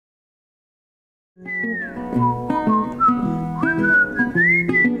Hey,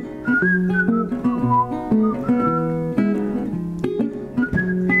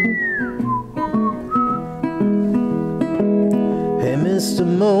 Mr.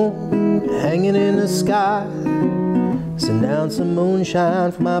 Moon, hanging in the sky, send down some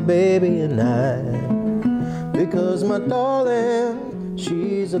moonshine for my baby and I, because my darling,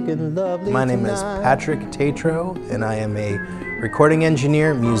 she's looking lovely. My name is Patrick Tetreault, and I am a recording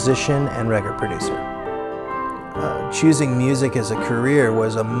engineer, musician, and record producer. Choosing music as a career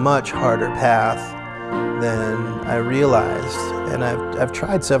was a much harder path than I realized, and I've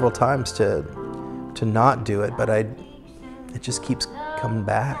tried several times to not do it, but it just keeps coming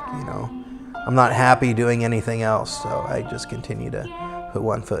back, you know. I'm not happy doing anything else, so I just continue to put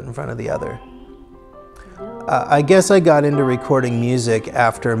one foot in front of the other. I guess I got into recording music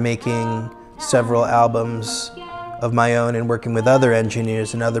after making several albums of my own and working with other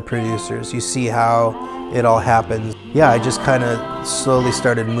engineers and other producers. You see how it all happens. Yeah, I just kind of slowly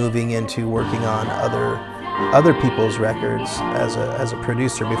started moving into working on other people's records as a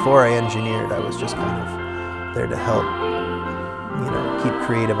producer. Before I engineered, I was just kind of there to help, you know, keep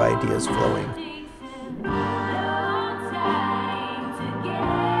creative ideas flowing.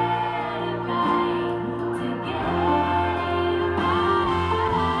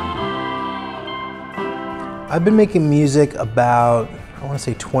 I've been making music about, I want to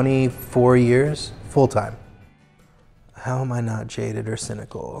say 24 years, full-time. How am I not jaded or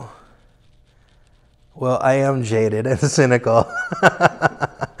cynical? Well, I am jaded and cynical.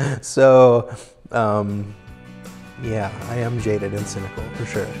 So, yeah, I am jaded and cynical, for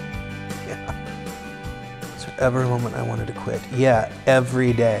sure. Yeah. Is there ever a moment I wanted to quit? Yeah,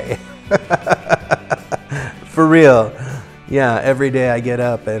 every day. For real. Yeah, every day I get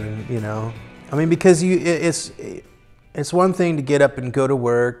up and, you know, I mean, because it's one thing to get up and go to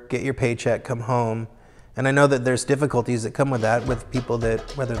work, get your paycheck, come home, and I know that there's difficulties that come with that, with people that,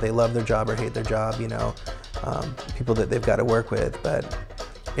 whether they love their job or hate their job, you know, people that they've got to work with, but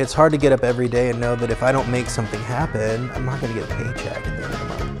it's hard to get up every day and know that if I don't make something happen, I'm not going to get a paycheck at the end of the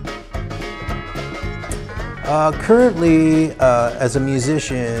month. Currently, as a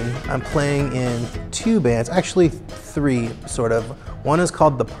musician, I'm playing in 2 bands, actually 3, sort of. One is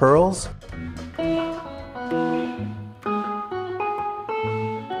called the Pearls.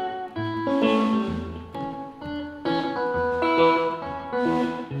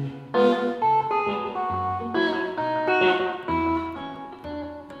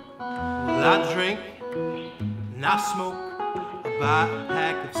 I drink and I smoke, I buy a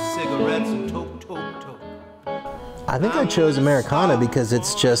pack of cigarettes and toke. I think I chose Americana because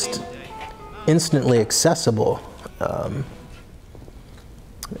it's just instantly accessible.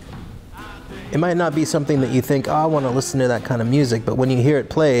 It might not be something that you think, oh, I want to listen to that kind of music, but when you hear it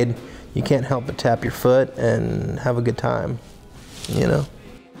played, you can't help but tap your foot and have a good time, you know?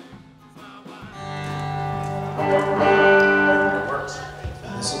 It works.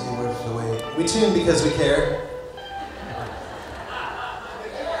 This will be worth the wait. We tune because we care.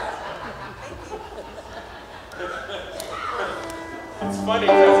 It's funny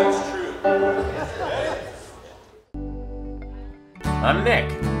because it's true. I'm Nick.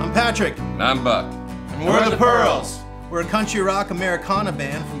 I'm Patrick. And I'm Buck. And we're the Pearls. We're a country rock Americana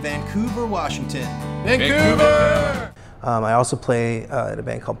band from Vancouver, Washington. Vancouver! I also play in a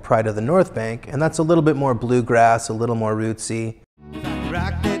band called Pride of the North Bank, and that's a little bit more bluegrass, a little more rootsy.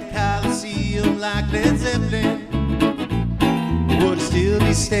 Rock that Coliseum like Led Zeppelin, would still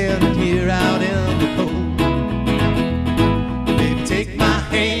be standing here out in the cold. Baby, take my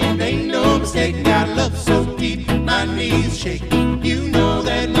hand, ain't no mistake. Got love so deep, my knees shake. You know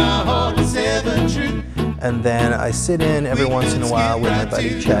that my heart is ever true. And then I sit in every once in a while with my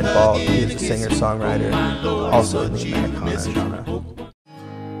buddy Chad Bault, who's a singer-songwriter, also in the Americana genre.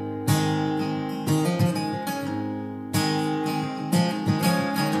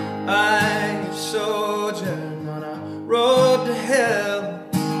 I'm a soldier on a road to hell.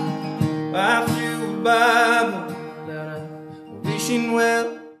 I flew a Bible that I'm wishing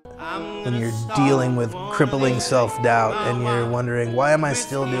well. When you're dealing with crippling self-doubt and you're wondering, why am I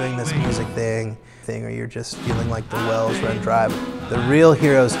still doing this music thing, or you're just feeling like the wells run dry. The real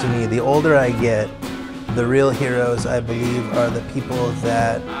heroes to me, the older I get, the real heroes I believe are the people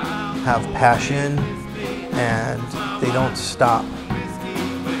that have passion and they don't stop.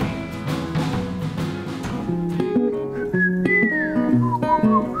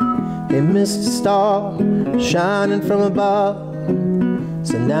 Hey, Mr. Star, shining from above,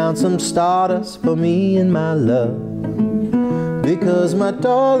 send down some stardust for me and my love. Because my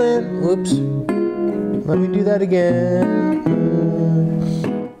darling, whoops, let me do that again.